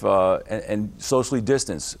 and if and socially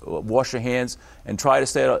distance, wash your hands, and try to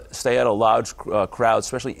stay at a large crowd,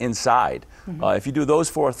 especially inside. If you do those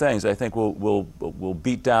 4 things, I think we'll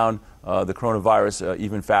beat down the coronavirus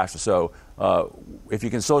even faster. So if you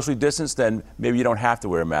can socially distance, then maybe you don't have to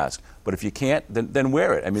wear a mask. But if you can't, then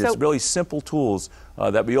wear it. I mean, it's really simple tools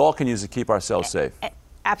that we all can use to keep ourselves safe.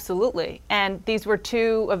 Absolutely. And these were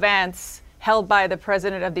 2 events held by the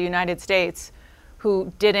President of the United States,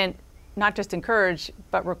 who didn't not just encourage,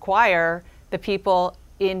 but require the people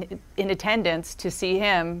in attendance to see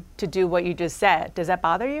him to do what you just said. Does that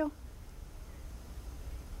bother you?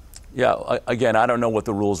 Yeah. Again, I don't know what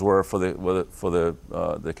the rules were for the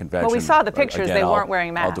convention. Well, we saw the pictures. Again, they weren't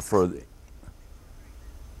wearing masks. I'll defer.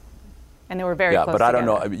 And they were very close but I don't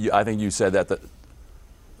together. know. I think you said that.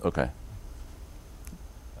 Okay.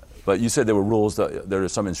 But you said there were rules, there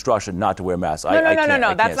was some instruction not to wear masks.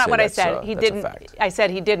 No. That's not what I said. He didn't. I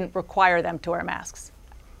said he didn't require them to wear masks.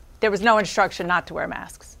 There was no instruction not to wear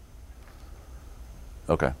masks.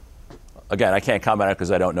 Okay. Again, I can't comment on it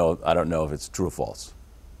because I don't know if it's true or false.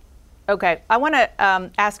 Okay. I want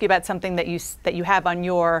to ask you about something that you have on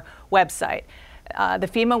your website. The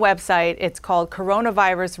FEMA website, it's called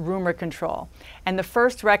Coronavirus Rumor Control. And the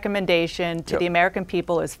first recommendation to the American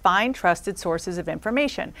people is find trusted sources of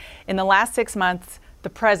information. In the last 6 months, the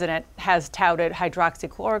president has touted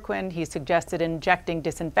hydroxychloroquine. He suggested injecting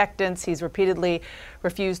disinfectants. He's repeatedly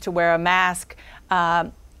refused to wear a mask.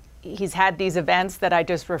 He's had these events that I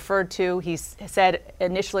just referred to. He said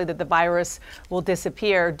initially that the virus will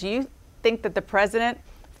disappear. Do you think that the president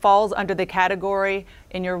falls under the category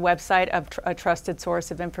in your website of a trusted source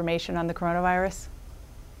of information on the coronavirus?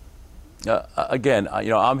 Again,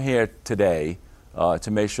 I'm here today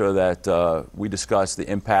to make sure that we discuss the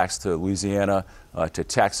impacts to Louisiana, to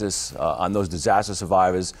Texas, on those disaster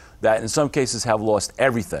survivors that in some cases have lost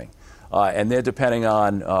everything. And they're depending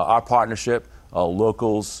on our partnership,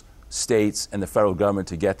 locals, states, and the federal government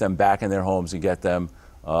to get them back in their homes and get them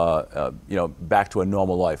back to a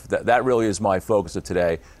normal life. That really is my focus of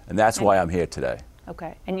today, and that's why I'm here today.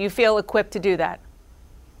 Okay. And you feel equipped to do that?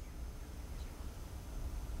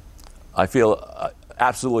 I feel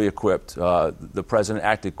absolutely equipped. The president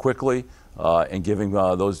acted quickly in giving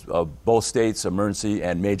those both states emergency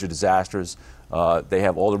and major disasters. They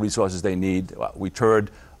have all the resources they need. We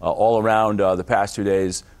toured all around the past 2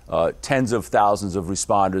 days, tens of thousands of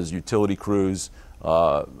responders, utility crews,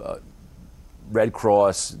 Red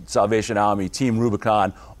Cross, Salvation Army, Team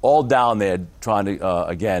Rubicon, all down there trying to,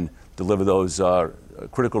 again, deliver those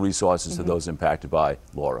critical resources to those impacted by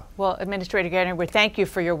Laura. Well, Administrator Gaynor, we thank you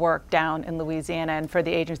for your work down in Louisiana and for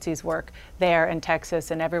the agency's work there in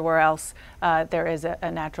Texas and everywhere else there is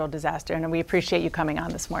a natural disaster. And we appreciate you coming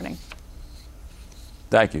on this morning.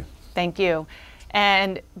 Thank you. Thank you.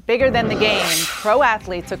 And bigger than the game, pro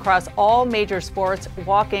athletes across all major sports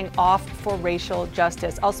walking off for racial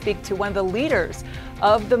justice. I'll speak to one of the leaders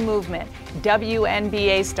of the movement,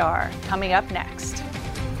 WNBA star, coming up next.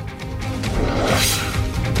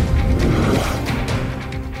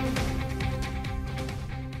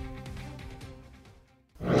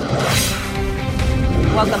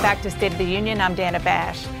 Welcome back to State of the Union. I'm Dana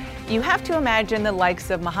Bash. You have to imagine the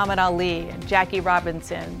likes of Muhammad Ali and Jackie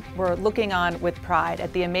Robinson were looking on with pride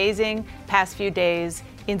at the amazing past few days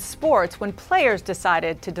in sports when players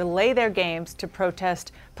decided to delay their games to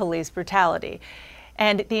protest police brutality.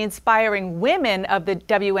 And the inspiring women of the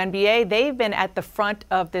WNBA, they've been at the front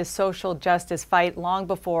of this social justice fight long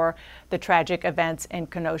before the tragic events in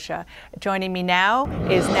Kenosha. Joining me now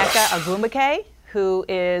is Nneka Ogwumike, who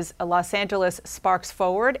is a Los Angeles Sparks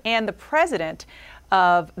forward and the president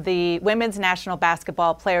of the Women's National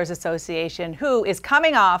Basketball Players Association, who is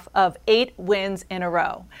coming off of 8 wins in a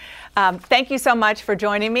row. Thank you so much for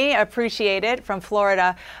joining me. I appreciate it. From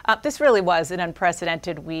Florida, this really was an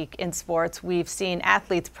unprecedented week in sports. We've seen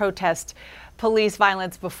athletes protest police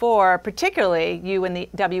violence before, particularly you in the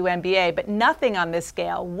WNBA, but nothing on this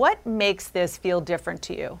scale. What makes this feel different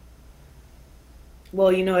to you? Well,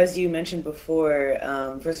 as you mentioned before,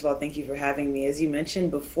 first of all, thank you for having me. As you mentioned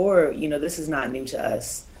before, this is not new to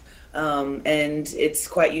us. And it's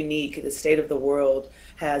quite unique. The state of the world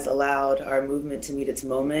has allowed our movement to meet its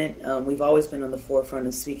moment. We've always been on the forefront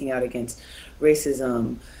of speaking out against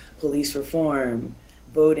racism, police reform,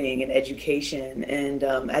 voting, and education. And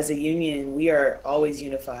as a union, we are always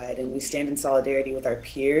unified and we stand in solidarity with our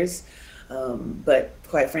peers. But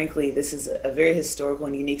quite frankly, this is a very historical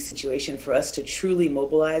and unique situation for us to truly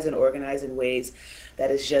mobilize and organize in ways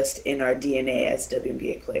that is just in our DNA as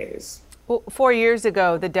WNBA players. Well, 4 years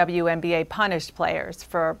ago, the WNBA punished players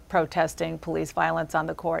for protesting police violence on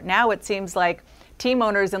the court. Now it seems like team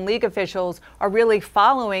owners and league officials are really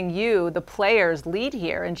following you, the players' lead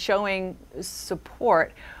here, and showing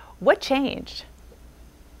support. What changed?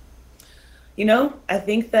 I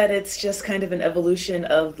think that it's just kind of an evolution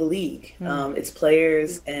of the league. It's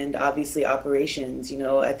players and obviously operations.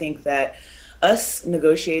 I think that us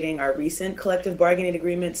negotiating our recent collective bargaining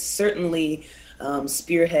agreements certainly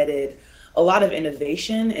spearheaded a lot of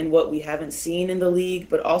innovation in what we haven't seen in the league,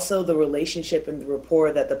 but also the relationship and the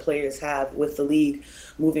rapport that the players have with the league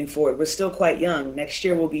moving forward. We're still quite young. Next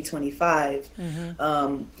year we'll be 25.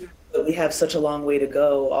 But we have such a long way to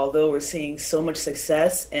go. Although we're seeing so much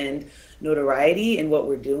success and notoriety in what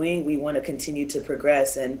we're doing, we want to continue to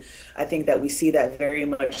progress. And I think that we see that very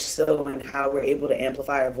much so in how we're able to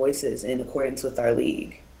amplify our voices in accordance with our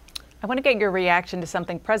league. I want to get your reaction to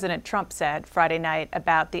something President Trump said Friday night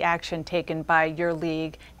about the action taken by your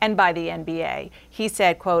league and by the NBA. He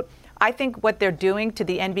said, quote, "I think what they're doing to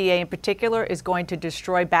the NBA in particular is going to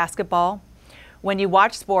destroy basketball. When you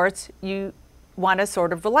watch sports, you want to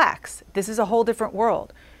sort of relax. This is a whole different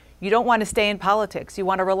world. You don't want to stay in politics. You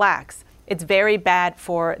want to relax. It's very bad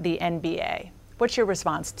for the NBA." What's your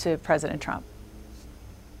response to President Trump?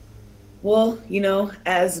 Well,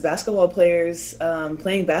 as basketball players,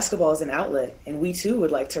 playing basketball is an outlet, and we too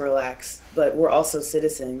would like to relax, but we're also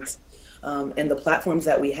citizens. And the platforms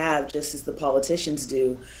that we have, just as the politicians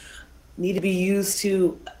do, need to be used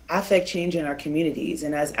to affect change in our communities.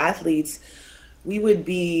 And as athletes, we would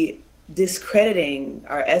be discrediting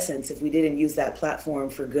our essence if we didn't use that platform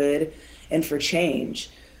for good and for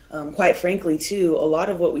change. Quite frankly, too, a lot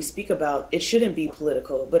of what we speak about, it shouldn't be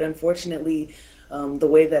political, but unfortunately, the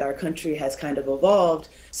way that our country has kind of evolved,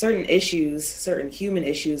 certain issues, certain human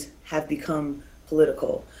issues have become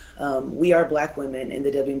political. We are Black women in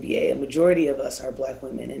the WNBA. A majority of us are Black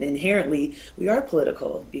women, and inherently we are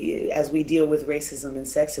political as we deal with racism and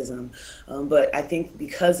sexism. But I think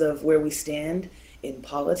because of where we stand in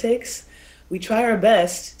politics, we try our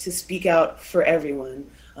best to speak out for everyone.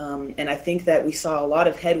 And I think that we saw a lot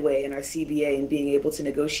of headway in our CBA in being able to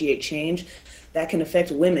negotiate change that can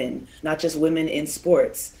affect women, not just women in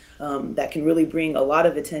sports, that can really bring a lot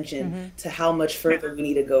of attention to how much further we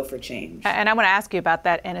need to go for change. And I want to ask you about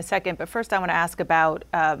that in a second, but first I want to ask about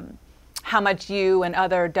how much you and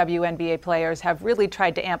other WNBA players have really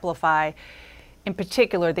tried to amplify, in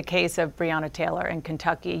particular, the case of Breonna Taylor in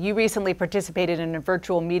Kentucky. You recently participated in a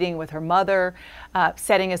virtual meeting with her mother,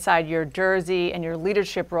 setting aside your jersey and your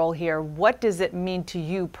leadership role here. What does it mean to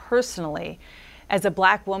you personally, as a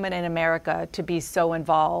Black woman in America, to be so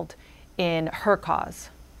involved in her cause?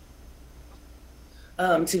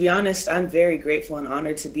 To be honest, I'm very grateful and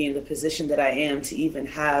honored to be in the position that I am, to even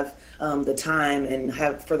have the time and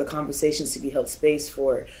have for the conversations to be held space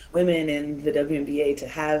for women in the WNBA to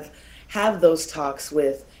have those talks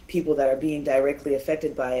with people that are being directly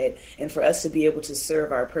affected by it, and for us to be able to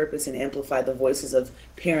serve our purpose and amplify the voices of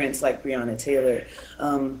parents like Breonna Taylor.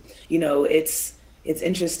 It's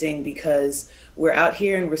interesting because we're out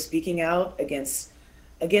here and we're speaking out against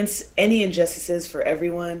any injustices for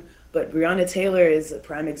everyone. But Breonna Taylor is a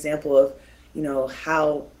prime example of,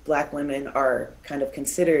 how Black women are kind of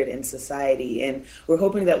considered in society. And we're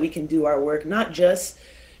hoping that we can do our work, not just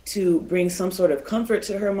to bring some sort of comfort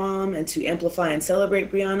to her mom and to amplify and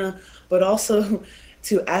celebrate Breonna, but also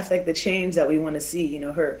to affect the change that we want to see.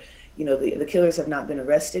 The killers have not been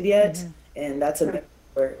arrested yet. Mm-hmm. And that's a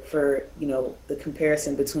for the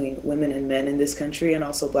comparison between women and men in this country, and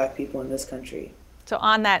also Black people in this country. So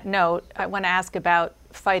on that note, I want to ask about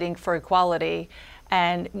fighting for equality.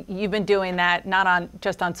 And you've been doing that not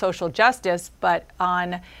just on social justice, but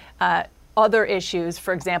on other issues,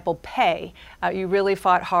 for example, pay. You really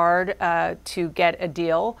fought hard to get a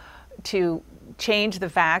deal to change the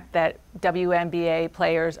fact that WNBA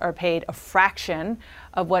players are paid a fraction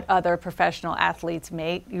of what other professional athletes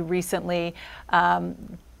make. You recently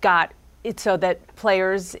got it so that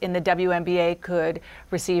players in the WNBA could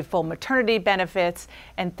receive full maternity benefits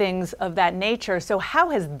and things of that nature. So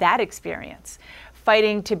how has that experience,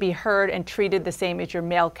 fighting to be heard and treated the same as your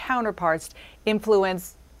male counterparts,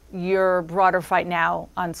 influenced your broader fight now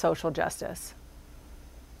on social justice?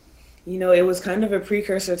 It was kind of a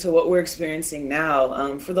precursor to what we're experiencing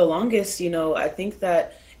now. For the longest, I think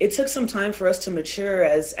that it took some time for us to mature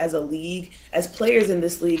as a league, as players in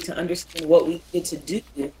this league, to understand what we needed to do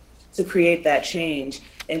to create that change.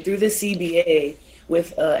 And through the CBA,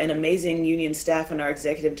 with an amazing union staff and our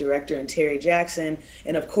executive director and Terry Jackson,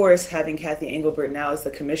 and of course having Kathy Engelbert now as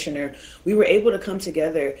the commissioner, we were able to come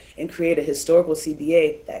together and create a historical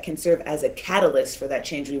CBA that can serve as a catalyst for that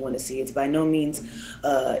change we want to see. It's by no means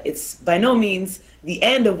the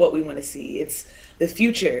end of what we want to see. It's the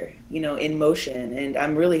future, in motion. And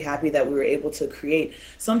I'm really happy that we were able to create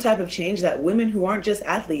some type of change that women who aren't just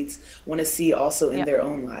athletes want to see also in their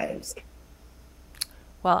own lives.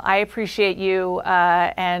 Well, I appreciate you,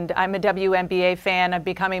 and I'm a WNBA fan. I'm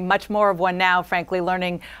becoming much more of one now, frankly,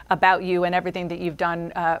 learning about you and everything that you've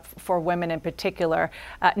done for women in particular.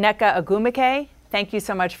 Nneka Ogwumike, thank you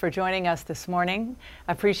so much for joining us this morning.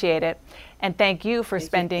 I appreciate it. And thank you for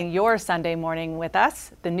spending your Sunday morning with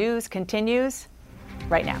us. The news continues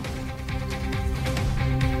right now.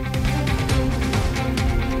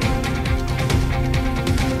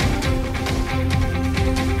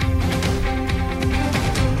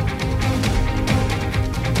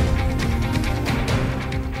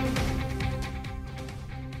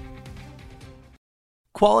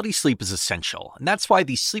 Quality sleep is essential, and that's why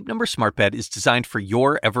the Sleep Number Smart Bed is designed for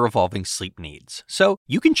your ever-evolving sleep needs. So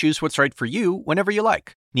you can choose what's right for you whenever you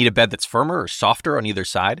like. Need a bed that's firmer or softer on either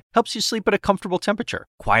side? Helps you sleep at a comfortable temperature.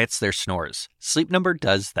 Quiets their snores. Sleep Number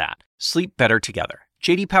does that. Sleep better together.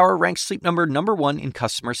 J.D. Power ranks Sleep Number #1 in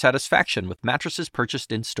customer satisfaction with mattresses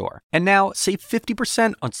purchased in-store. And now, save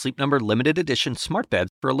 50% on Sleep Number limited edition smart beds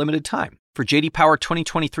for a limited time. For J.D. Power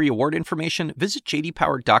 2023 award information, visit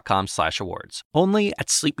jdpower.com/awards. Only at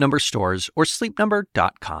Sleep Number stores or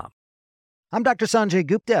sleepnumber.com. I'm Dr. Sanjay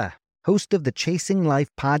Gupta, host of the Chasing Life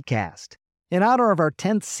podcast. In honor of our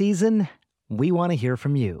 10th season, we want to hear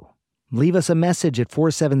from you. Leave us a message at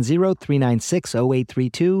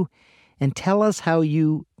 470-396-0832 and tell us how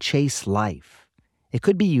you chase life. It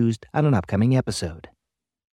could be used on an upcoming episode.